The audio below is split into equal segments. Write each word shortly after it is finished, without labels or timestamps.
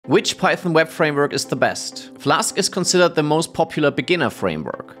Which Python web framework is the best? Flask is considered the most popular beginner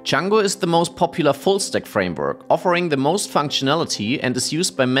framework. Django is the most popular full-stack framework, offering the most functionality and is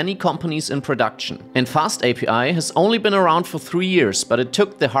used by many companies in production. And FastAPI has only been around for 3 years, but it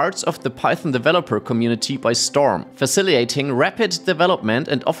took the hearts of the Python developer community by storm, facilitating rapid development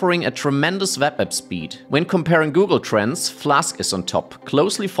and offering a tremendous web app speed. When comparing Google Trends, Flask is on top,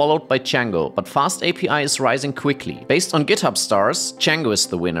 closely followed by Django, but FastAPI is rising quickly. Based on GitHub stars, Django is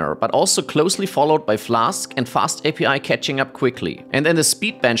the winner, but also closely followed by Flask and FastAPI catching up quickly. And in the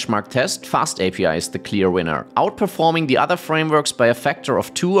speed benchmark test, FastAPI is the clear winner, outperforming the other frameworks by a factor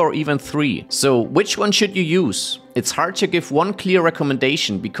of 2 or even 3. So which one should you use? It's hard to give one clear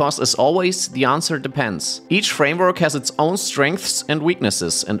recommendation because, as always, the answer depends. Each framework has its own strengths and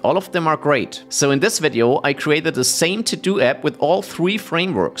weaknesses, and all of them are great. So in this video, I created the same to-do app with all 3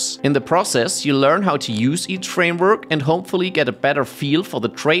 frameworks. In the process, you learn how to use each framework and hopefully get a better feel for the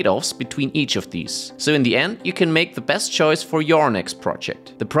trade-offs between each of these. So in the end, you can make the best choice for your next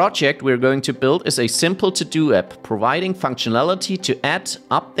project. The project we're going to build is a simple to-do app, providing functionality to add,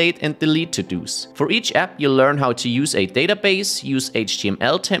 update, and delete to-dos. For each app, you'll learn how to use a database, use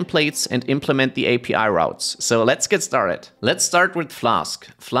HTML templates, and implement the API routes. So let's get started. Let's start with Flask.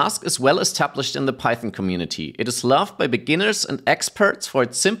 Flask is well established in the Python community. It is loved by beginners and experts for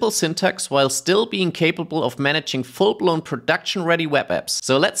its simple syntax while still being capable of managing full-blown production-ready web apps.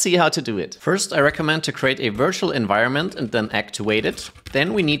 So let's see how to do it. First, I recommend to create a virtual environment and then activate it.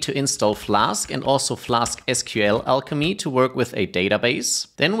 Then we need to install Flask and also Flask SQL Alchemy to work with a database.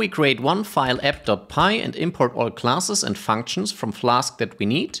 Then we create one file app.py and import all classes and functions from Flask that we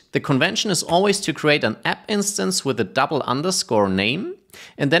need. The convention is always to create an app instance with a double underscore name.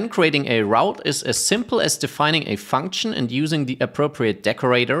 And then creating a route is as simple as defining a function and using the appropriate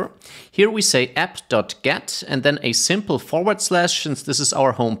decorator. Here we say app.get and then a simple / since this is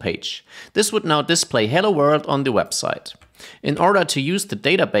our home page. This would now display Hello World on the website. In order to use the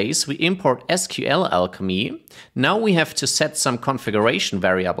database, we import SQL Alchemy. Now we have to set some configuration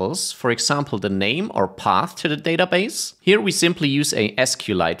variables, for example the name or path to the database. Here we simply use a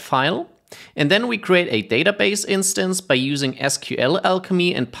SQLite file. And then we create a database instance by using SQL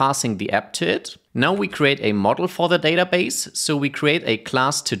Alchemy and passing the app to it. Now we create a model for the database, so we create a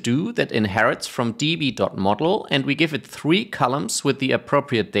class to-do that inherits from db.model and we give it 3 columns with the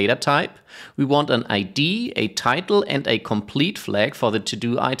appropriate data type. We want an ID, a title and a complete flag for the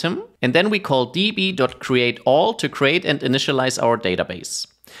to-do item. And then we call db.createAll to create and initialize our database.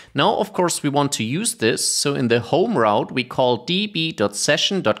 Now, of course, we want to use this, so in the home route we call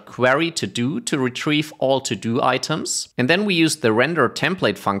db.session.queryToDo to retrieve all to-do items. And then we use the render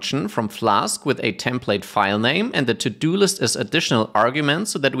template function from Flask with a template file name and the to-do list as additional argument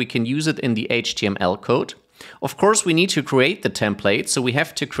so that we can use it in the HTML code. Of course, we need to create the template, so we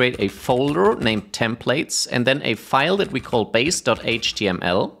have to create a folder named templates and then a file that we call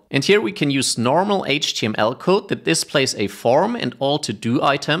base.html. And here we can use normal HTML code that displays a form and all to-do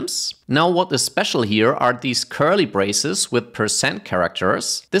items. Now what is special here are these curly braces with %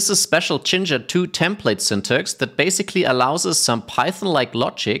 characters. This is special Jinja 2 template syntax that basically allows us some Python-like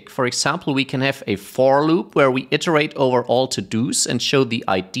logic. For example, we can have a for loop where we iterate over all to-dos and show the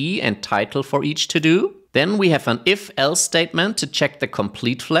ID and title for each to-do. Then we have an if-else statement to check the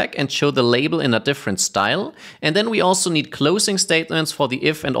complete flag and show the label in a different style. And then we also need closing statements for the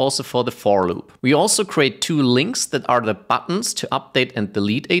if and also for the for loop. We also create 2 links that are the buttons to update and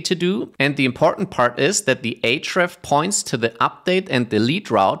delete a to-do. And the important part is that the href points to the update and delete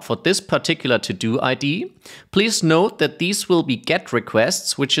route for this particular to-do ID. Please note that these will be GET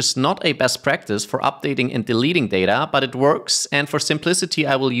requests, which is not a best practice for updating and deleting data, but it works, and for simplicity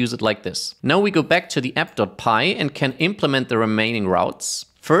I will use it like this. Now we go back to the app.py and can implement the remaining routes.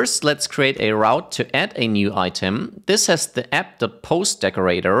 First, let's create a route to add a new item. This has the app.post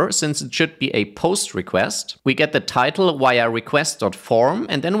decorator, since it should be a post request. We get the title via request.form,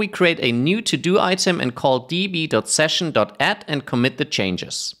 and then we create a new to-do item and call db.session.add and commit the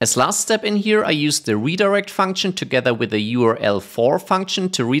changes. As last step in here, I use the redirect function together with the URL for function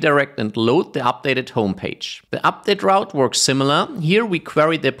to redirect and load the updated homepage. The update route works similar. Here we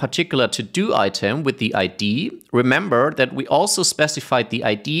query the particular to-do item with the ID. Remember that we also specified the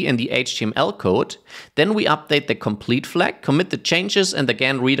ID in the HTML code. Then we update the complete flag, commit the changes and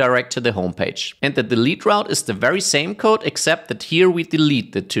again redirect to the homepage. And the delete route is the very same code except that here we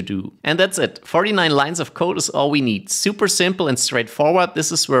delete the to-do. And that's it. 49 lines of code is all we need. Super simple and straightforward.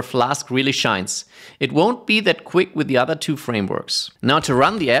 This is where Flask really shines. It won't be that quick with the other 2 frameworks. Now to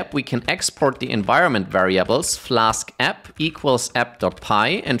run the app, we can export the environment variables flask app equals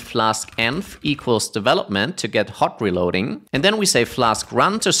app.py and flask env equals development to get hot reloading. And then we say flask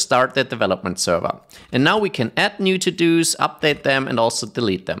run to start the development server. And now we can add new to-dos, update them, and also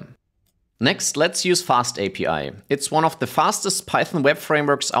delete them. Next, let's use FastAPI. It's one of the fastest Python web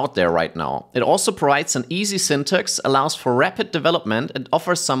frameworks out there right now. It also provides an easy syntax, allows for rapid development, and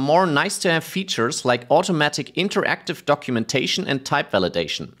offers some more nice-to-have features like automatic interactive documentation and type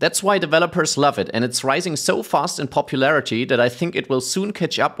validation. That's why developers love it, and it's rising so fast in popularity that I think it will soon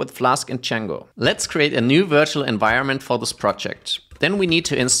catch up with Flask and Django. Let's create a new virtual environment for this project. Then we need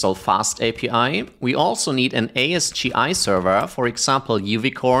to install FastAPI. We also need an ASGI server, for example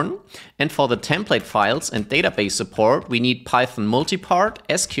Uvicorn. And for the template files and database support, we need Python Multipart,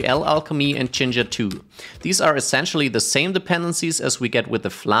 SQL Alchemy, and Jinja 2. These are essentially the same dependencies as we get with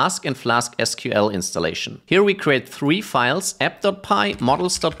the Flask and Flask SQL installation. Here we create 3 files, app.py,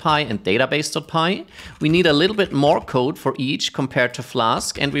 models.py, and database.py. We need a little bit more code for each compared to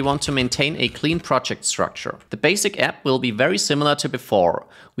Flask, and we want to maintain a clean project structure. The basic app will be very similar to before.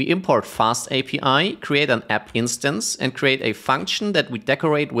 We import FastAPI, create an app instance, and create a function that we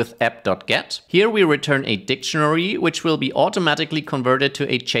decorate with app.get. Here we return a dictionary, which will be automatically converted to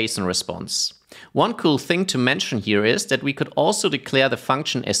a JSON response. One cool thing to mention here is that we could also declare the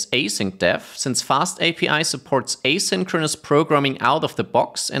function as asyncdef, since FastAPI supports asynchronous programming out of the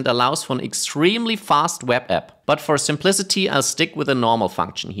box and allows for an extremely fast web app. But for simplicity, I'll stick with a normal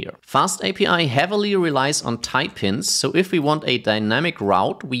function here. FastAPI heavily relies on type hints, so if we want a dynamic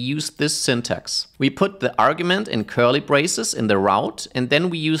route, we use this syntax. We put the argument in curly braces in the route, and then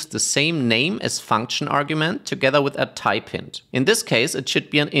we use the same name as function argument together with a type hint. In this case, it should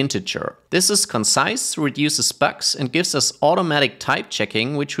be an integer. This is concise, reduces bugs, and gives us automatic type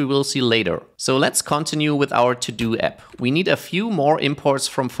checking, which we will see later. So let's continue with our to-do app. We need a few more imports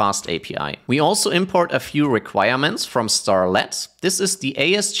from FastAPI. We also import a few requirements from Starlet. This is the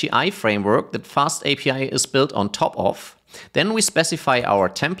ASGI framework that FastAPI is built on top of. Then we specify our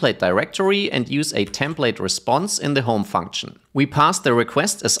template directory and use a template response in the home function. We pass the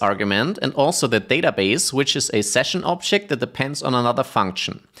request as argument and also the database, which is a session object that depends on another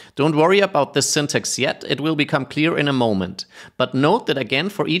function. Don't worry about this syntax yet, it will become clear in a moment. But note that again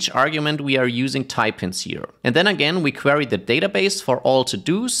for each argument we are using type hints here. And then again we query the database for all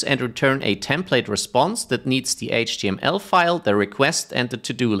to-dos and return a template response that needs the HTML file, the request, and the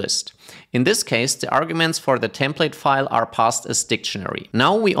to-do list. In this case, the arguments for the template file are passed as dictionary.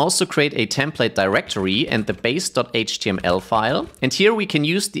 Now we also create a template directory and the base.html file. And here we can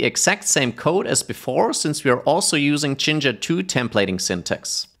use the exact same code as before, since we are also using Jinja 2 templating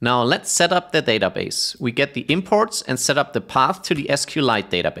syntax. Now let's set up the database. We get the imports and set up the path to the SQLite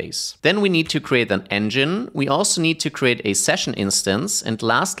database. Then we need to create an engine. We also need to create a session instance. And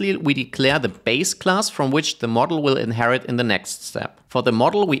lastly, we declare the base class from which the model will inherit in the next step. For the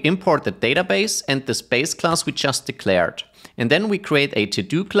model, we import the database and this base class we just declared. And then we create a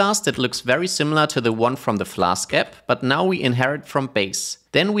to-do class that looks very similar to the one from the Flask app, but now we inherit from base.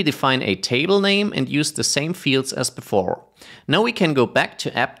 Then we define a table name and use the same fields as before. Now we can go back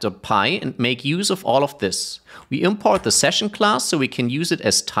to app.py and make use of all of this. We import the session class so we can use it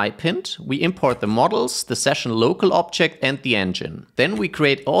as type hint. We import the models, the session local object, and the engine. Then we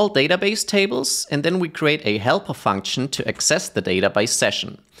create all database tables, and then we create a helper function to access the data by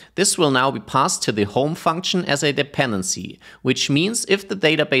session. This will now be passed to the home function as a dependency, which means if the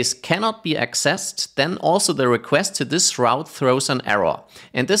database cannot be accessed, then also the request to this route throws an error.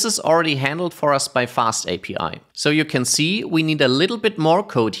 And this is already handled for us by FastAPI. So you can see we need a little bit more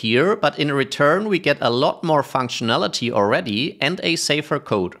code here, but in return we get a lot more functionality already and a safer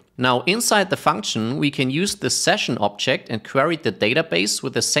code. Now inside the function we can use the session object and query the database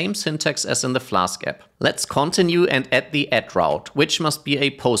with the same syntax as in the Flask app. Let's continue and add the add route, which must be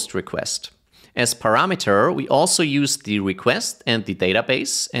a post request. As parameter, we also use the request and the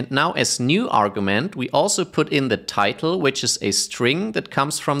database, and now as new argument we also put in the title, which is a string that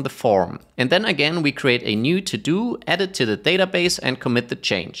comes from the form. And then again we create a new to-do, add it to the database and commit the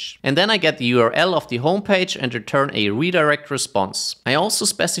change. And then I get the URL of the homepage and return a redirect response. I also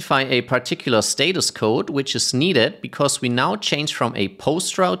specify a particular status code which is needed because we now change from a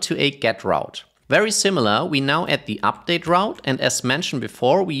post route to a get route. Very similar, we now add the update route, and as mentioned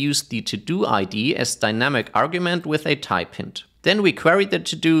before, we use the to-do ID as dynamic argument with a type hint. Then we query the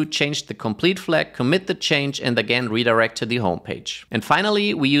to-do, change the complete flag, commit the change, and again redirect to the homepage. And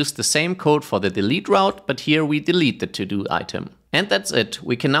finally, we use the same code for the delete route, but here we delete the to-do item. And that's it.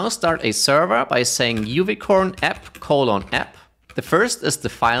 We can now start a server by saying uvicorn app:app. The first is the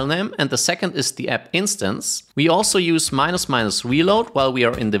file name and the second is the app instance. We also use ---- reload while we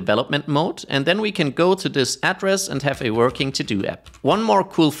are in development mode, and then we can go to this address and have a working to-do app. One more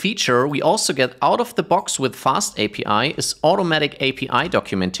cool feature we also get out of the box with FastAPI is automatic API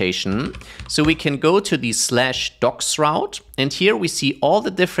documentation. So we can go to the /docs route, and here we see all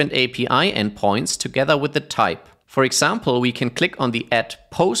the different API endpoints together with the type. For example, we can click on the add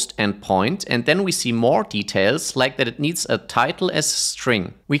post endpoint and then we see more details like that it needs a title as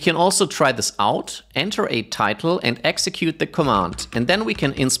string. We can also try this out, enter a title and execute the command. And then we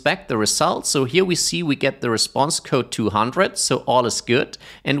can inspect the results. So here we see we get the response code 200, so all is good.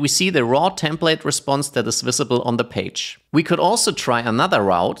 And we see the raw template response that is visible on the page. We could also try another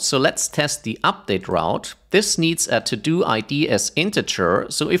route, so let's test the update route. This needs a to-do ID as integer,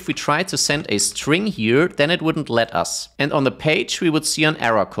 so if we try to send a string here, then it wouldn't let us. And on the page we would see an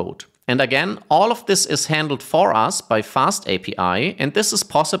error code. And again, all of this is handled for us by FastAPI, and this is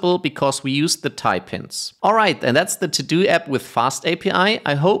possible because we use the type hints. Alright, and that's the to-do app with FastAPI.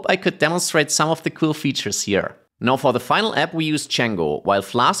 I hope I could demonstrate some of the cool features here. Now for the final app we use Django. While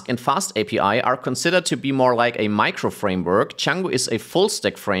Flask and FastAPI are considered to be more like a micro framework, Django is a full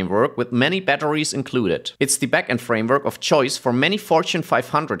stack framework with many batteries included. It's the backend framework of choice for many Fortune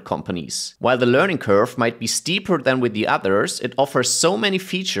 500 companies. While the learning curve might be steeper than with the others, it offers so many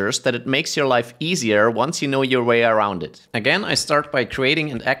features that it makes your life easier once you know your way around it. Again, I start by creating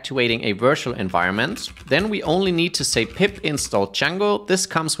and activating a virtual environment. Then we only need to say pip install Django. This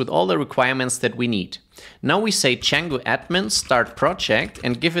comes with all the requirements that we need. Now we say Django admin start project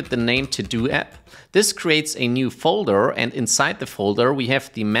and give it the name to-do app. This creates a new folder, and inside the folder we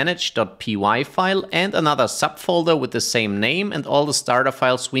have the manage.py file and another subfolder with the same name and all the starter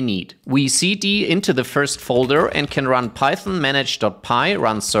files we need. We cd into the first folder and can run python manage.py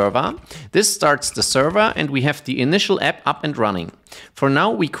run server. This starts the server and we have the initial app up and running. For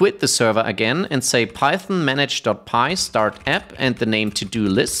now we quit the server again and say python manage.py start app and the name to-do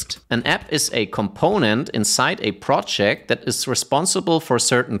list. An app is a component inside a project that is responsible for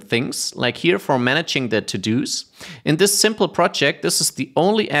certain things, like here for managing the to-dos. In this simple project, this is the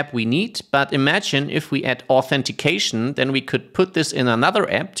only app we need, but imagine if we add authentication, then we could put this in another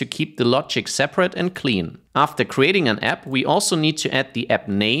app to keep the logic separate and clean. After creating an app, we also need to add the app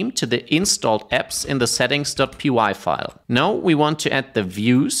name to the installed apps in the settings.py file. Now we want to add the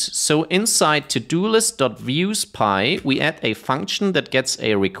views, so inside todolist.viewsPy we add a function that gets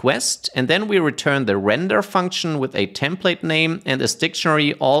a request, and then we return the render function with a template name and as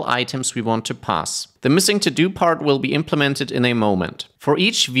dictionary all items we want to pass. The missing to-do part will be implemented in a moment. For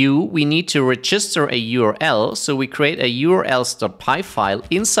each view, we need to register a URL, so we create a urls.py file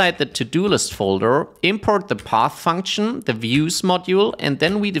inside the to-do list folder, import the path function, the views module, and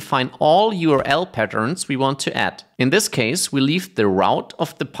then we define all URL patterns we want to add. In this case, we leave the route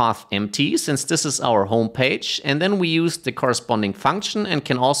of the path empty, since this is our home page, and then we use the corresponding function and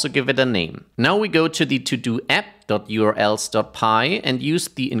can also give it a name. Now we go to the to-do app.urls.py and use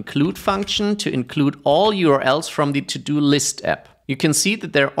the include function to include all URLs from the to-do list app. You can see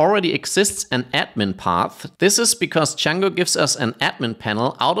that there already exists an admin path. This is because Django gives us an admin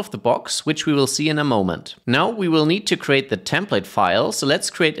panel out of the box, which we will see in a moment. Now we will need to create the template file, so let's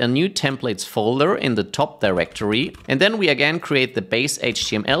create a new templates folder in the top directory, and then we again create the base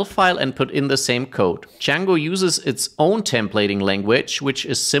HTML file and put in the same code. Django uses its own templating language, which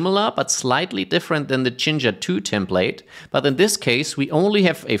is similar but slightly different than the Jinja 2 template, but in this case we only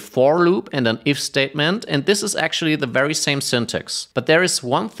have a for loop and an if statement, and this is actually the very same syntax. But there is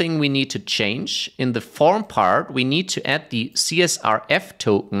one thing we need to change. In the form part, we need to add the CSRF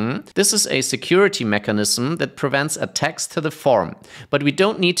token. This is a security mechanism that prevents attacks to the form, but we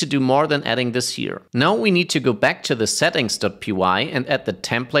don't need to do more than adding this here. Now we need to go back to the settings.py and add the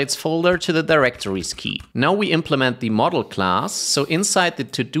templates folder to the directories key. Now we implement the model class. So inside the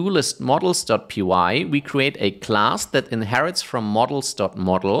to-do list models.py, we create a class that inherits from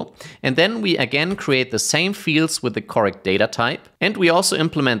models.model, and then we again create the same fields with the correct data type. And we also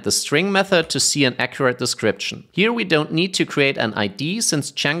implement the string method to see an accurate description. Here we don't need to create an ID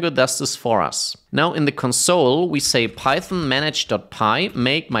since Django does this for us. Now in the console we say python manage.py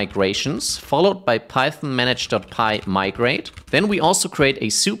make migrations followed by python manage.py migrate. Then we also create a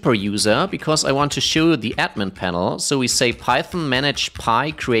super user because I want to show you the admin panel. So we say python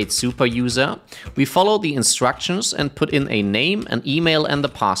manage.py create super user. We follow the instructions and put in a name, an email and the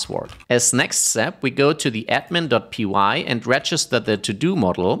password. As next step we go to the admin.py and register the to-do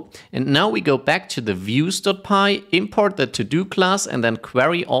model. And now we go back to the views.py, import the to-do class and then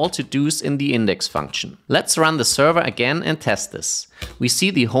query all to-dos in the index function. Let's run the server again and test this. We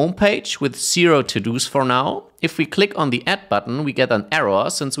see the home page with 0 to-dos for now. If we click on the Add button, we get an error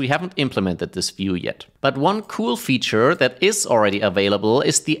since we haven't implemented this view yet. But one cool feature that is already available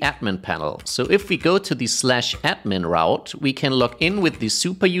is the admin panel. So if we go to the /admin route, we can log in with the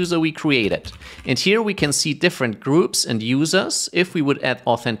super user we created. And here we can see different groups and users if we would add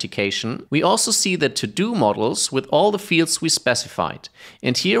authentication. We also see the to-do models with all the fields we specified.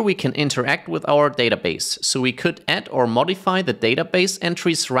 And here we can interact with our database. So we could add or modify the database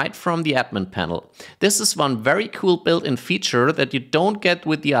entries right from the admin panel. This is one very cool built-in feature that you don't get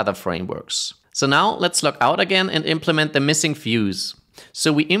with the other frameworks. So now let's log out again and implement the missing views.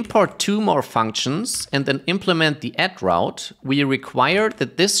 So we import 2 more functions and then implement the add route. We require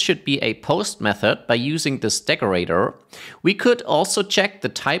that this should be a post method by using this decorator. We could also check the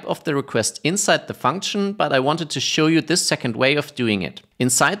type of the request inside the function, but I wanted to show you this second way of doing it.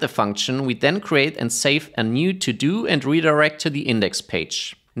 Inside the function, we then create and save a new to-do and redirect to the index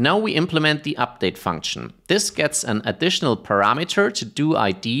page. Now we implement the update function. This gets an additional parameter to do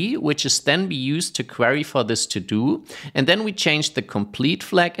ID, which is then be used to query for this to do, and then we change the complete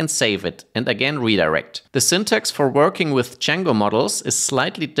flag and save it, and again redirect. The syntax for working with Django models is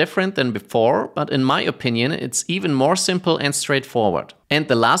slightly different than before, but in my opinion it's even more simple and straightforward. And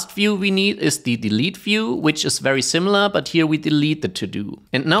the last view we need is the delete view, which is very similar, but here we delete the to-do.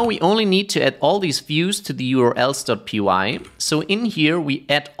 And now we only need to add all these views to the urls.py. So in here we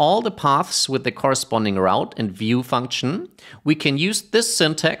add all the paths with the corresponding route and view function. We can use this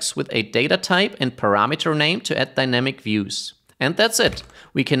syntax with a data type and parameter name to add dynamic views. And that's it.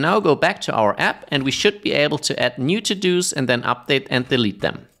 We can now go back to our app and we should be able to add new to-dos and then update and delete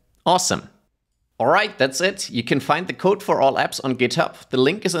them. Awesome. Alright, that's it. You can find the code for all apps on GitHub. The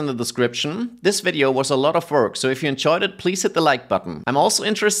link is in the description. This video was a lot of work, so if you enjoyed it, please hit the like button. I'm also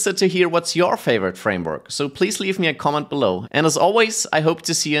interested to hear what's your favorite framework, so please leave me a comment below. And as always, I hope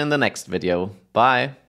to see you in the next video. Bye!